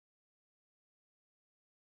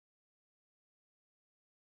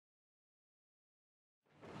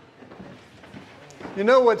You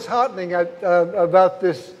know what's heartening about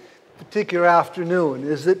this particular afternoon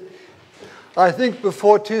is that I think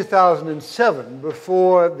before 2007,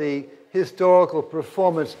 before the historical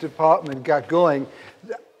performance department got going,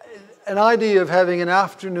 an idea of having an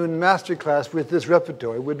afternoon masterclass with this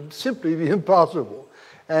repertory would simply be impossible.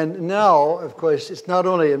 And now, of course, it's not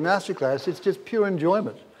only a masterclass, it's just pure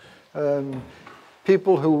enjoyment.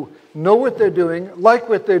 People who know what they're doing, like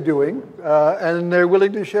what they're doing, and they're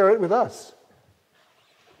willing to share it with us.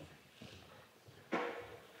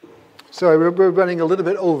 Sorry, we're running a little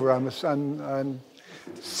bit over. I'm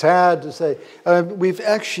sad to say.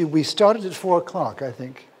 We started at 4 o'clock, I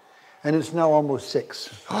think, and it's now almost 6.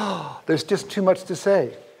 There's just too much to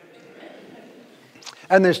say.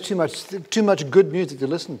 And there's too much good music to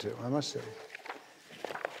listen to, I must say.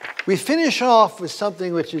 We finish off with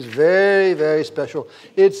something which is very, very special.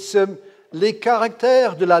 It's Les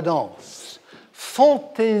Caractères de la Danse,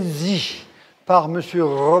 Fantaisie par Monsieur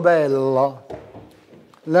Robel,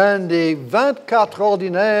 l'un des 24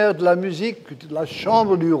 ordinaires de la musique de la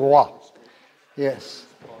Chambre du Roi. Yes,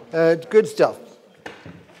 good stuff.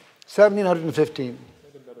 1715.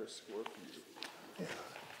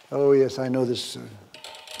 Oh, yes, I know this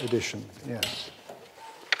edition, yes.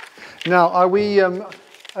 Now, are we,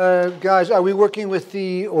 guys, are we working with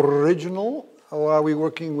the original, or are we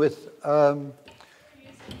working with...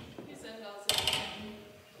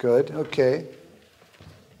 Good, okay.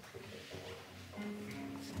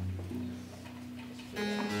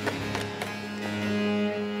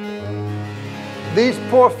 These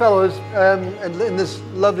poor fellows and this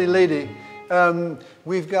lovely lady,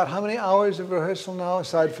 we've got how many hours of rehearsal now,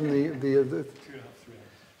 aside from the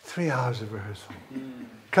 3 hours of rehearsal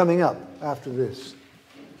coming up after this.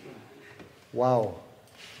 Wow.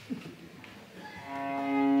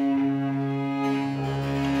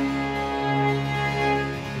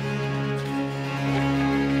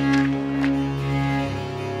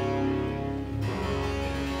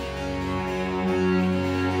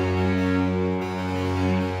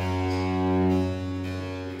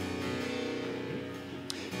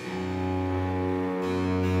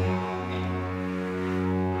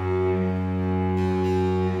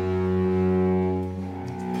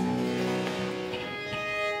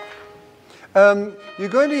 You're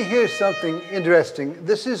going to hear something interesting.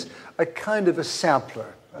 This is a kind of a sampler.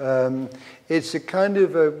 It's a kind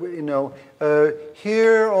of a,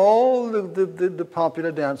 hear all the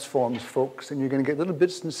popular dance forms, folks, and you're going to get little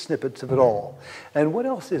bits and snippets of it all. And what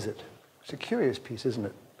else is it? It's a curious piece, isn't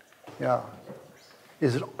it? Yeah.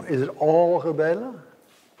 Is it all Rebella?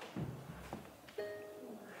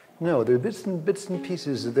 No, there are bits and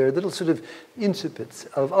pieces. There are little sort of incipits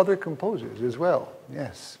of other composers as well.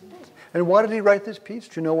 Yes. And why did he write this piece?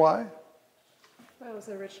 Do you know why? Well, it was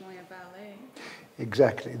originally a ballet.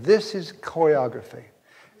 Exactly. This is choreography.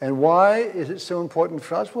 And why is it so important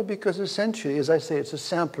for us? Well, because essentially, as I say, it's a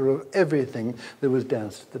sampler of everything that was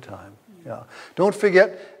danced at the time. Yeah. Don't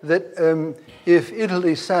forget that if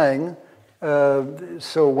Italy sang,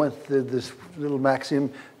 so went this little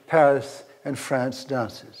maxim, Paris and France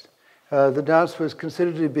dances. The dance was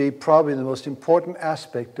considered to be probably the most important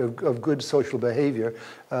aspect of good social behavior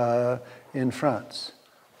in France.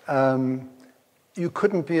 You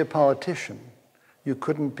couldn't be a politician. You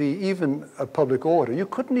couldn't be even a public orator. You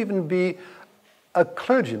couldn't even be a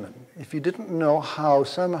clergyman if you didn't know how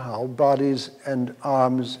somehow bodies and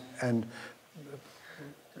arms and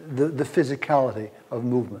the physicality of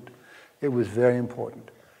movement. It was very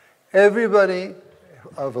important. Everybody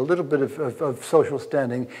of a little bit of social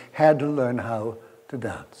standing had to learn how to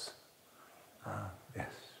dance. Yes,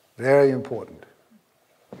 very important.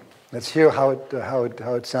 Let's hear how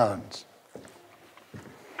it sounds.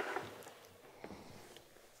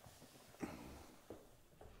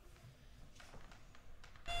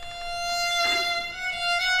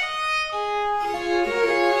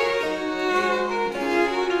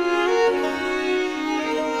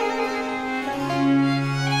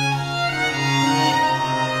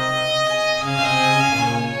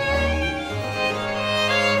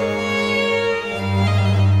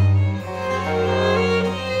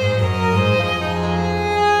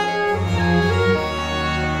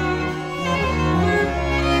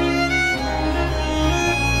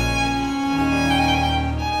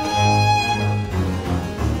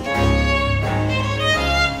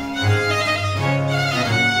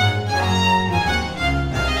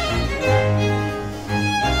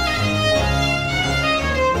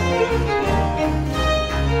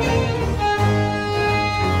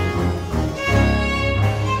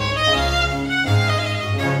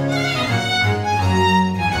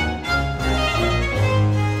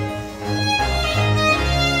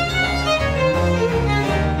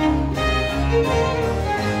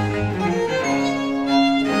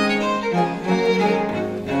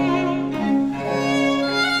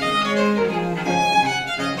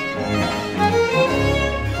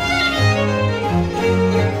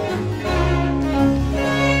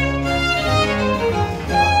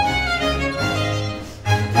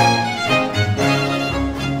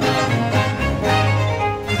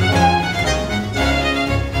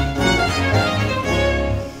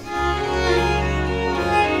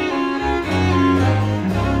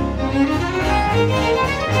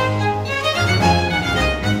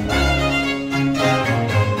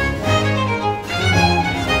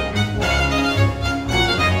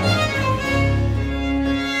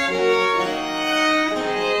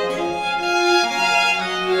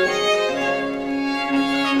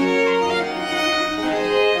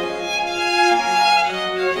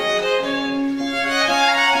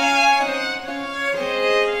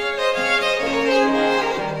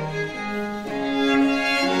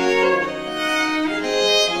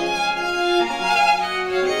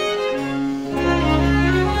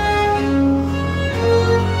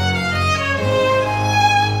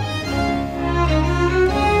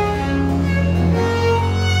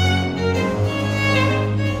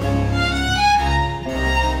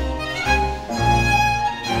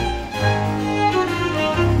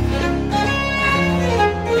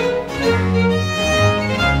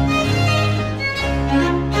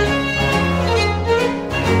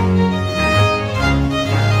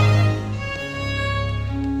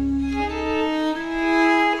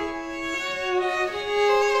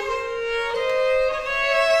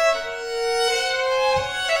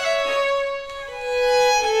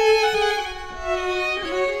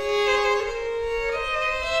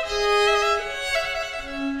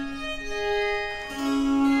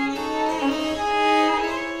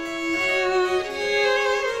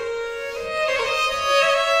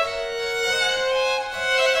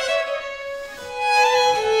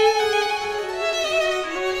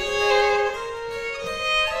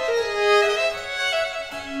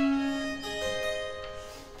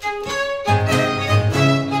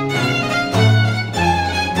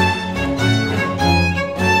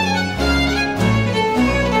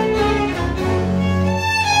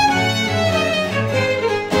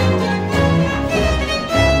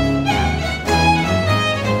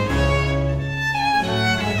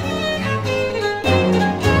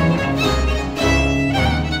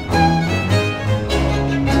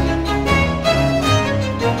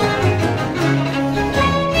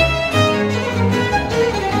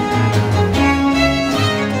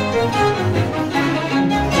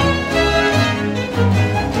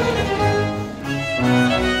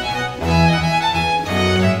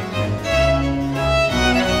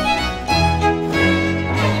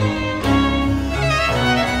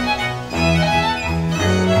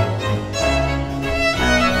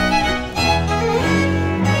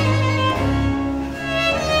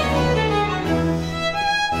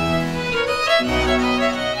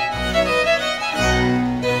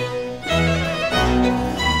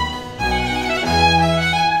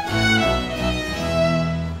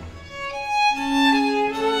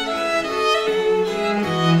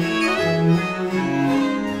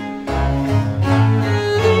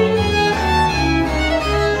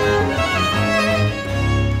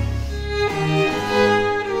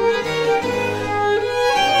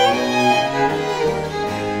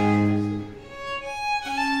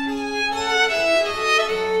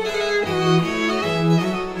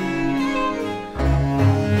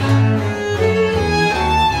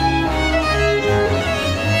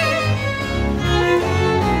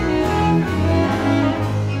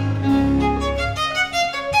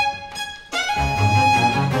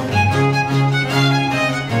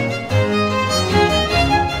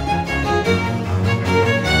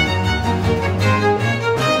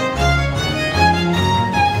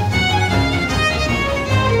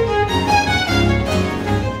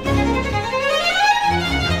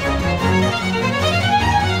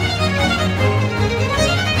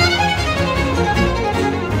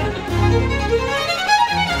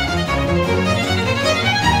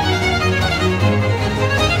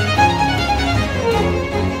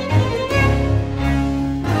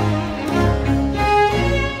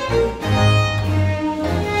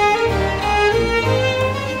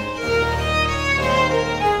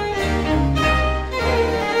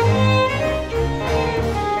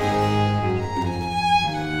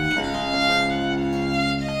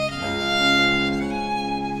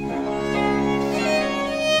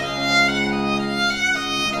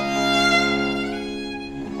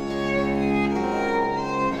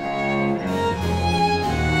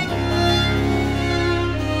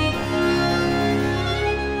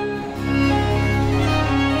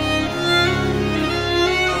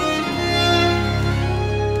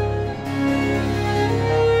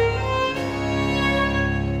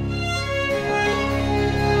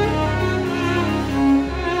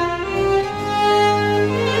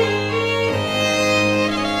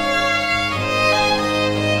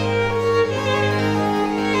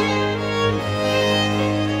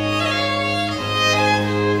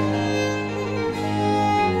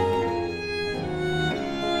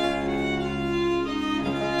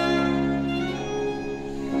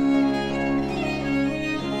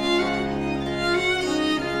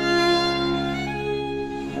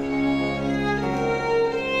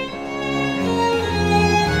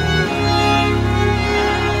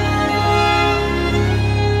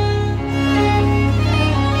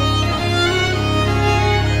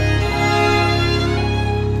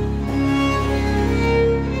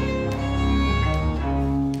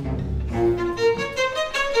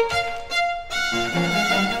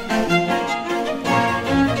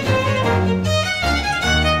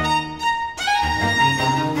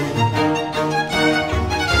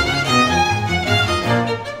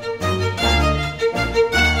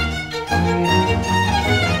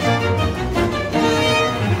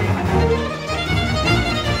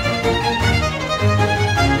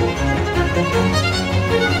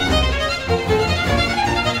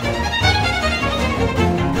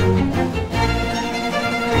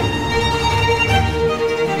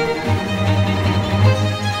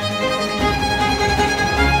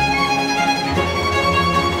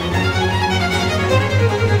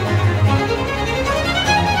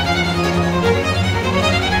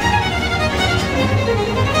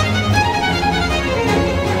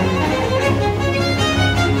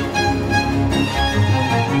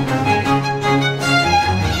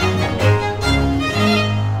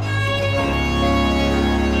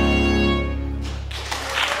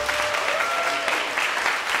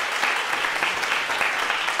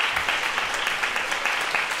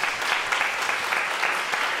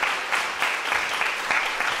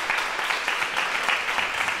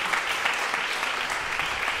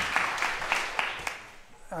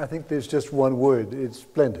 think there's just one word. It's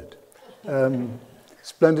splendid.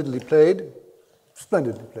 Splendidly played.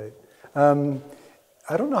 Splendidly played.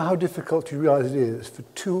 I don't know how difficult you realize it is for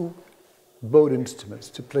two bowed instruments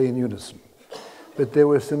to play in unison. But there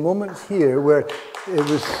were some moments here where it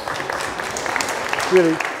was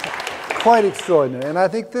really quite extraordinary. And I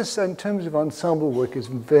think this, in terms of ensemble work, is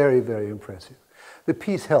very, very impressive. The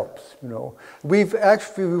piece helps, you know. We've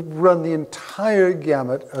actually run the entire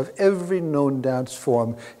gamut of every known dance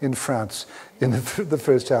form in France in the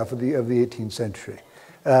first half of the 18th century.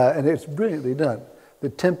 And it's brilliantly done. The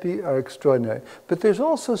tempi are extraordinary. But there's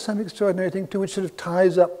also some extraordinary thing too, which sort of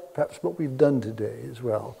ties up perhaps what we've done today as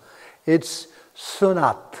well. It's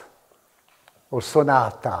sonate, or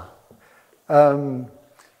sonata.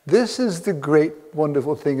 This is the great,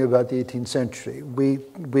 wonderful thing about the 18th century.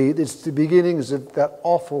 It's the beginnings of that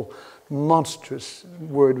awful, monstrous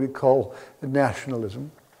word we call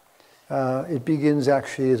nationalism. It begins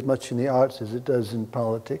actually as much in the arts as it does in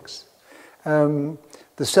politics.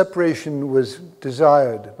 The separation was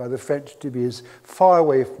desired by the French to be as far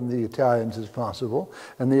away from the Italians as possible,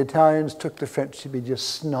 and the Italians took the French to be just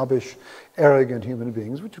snobbish, arrogant human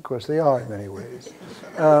beings, which of course they are in many ways.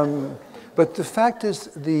 But the fact is,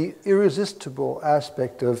 the irresistible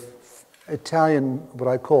aspect of Italian, what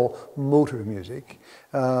I call motor music,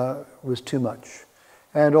 was too much.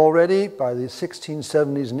 And already by the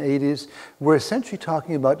 1670s and 80s, we're essentially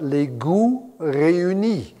talking about les goûts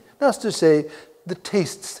réunis. That's to say, the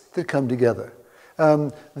tastes that come together.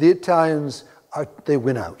 The Italians, they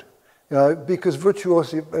win out. Because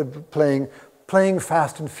virtuosi playing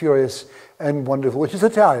fast and furious and wonderful, which is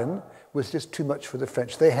Italian, was just too much for the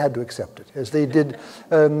French. They had to accept it, as they did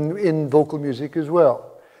in vocal music as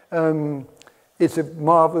well. It's a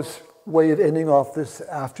marvelous way of ending off this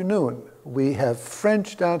afternoon. We have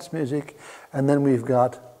French dance music, and then we've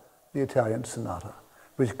got the Italian sonata,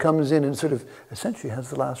 which comes in and sort of essentially has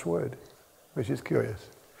the last word, which is curious.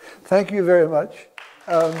 Thank you very much.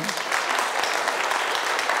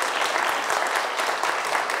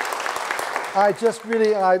 I just really,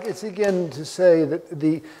 it's again to say that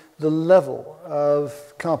the level of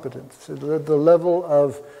competence, the level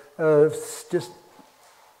of just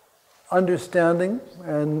understanding,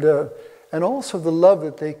 and also the love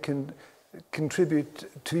that they can contribute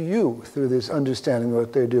to you through this understanding of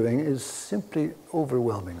what they're doing is simply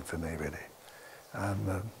overwhelming for me, really.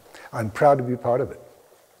 I'm proud to be part of it.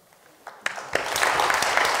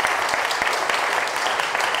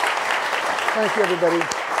 Thank you,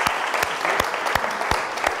 everybody.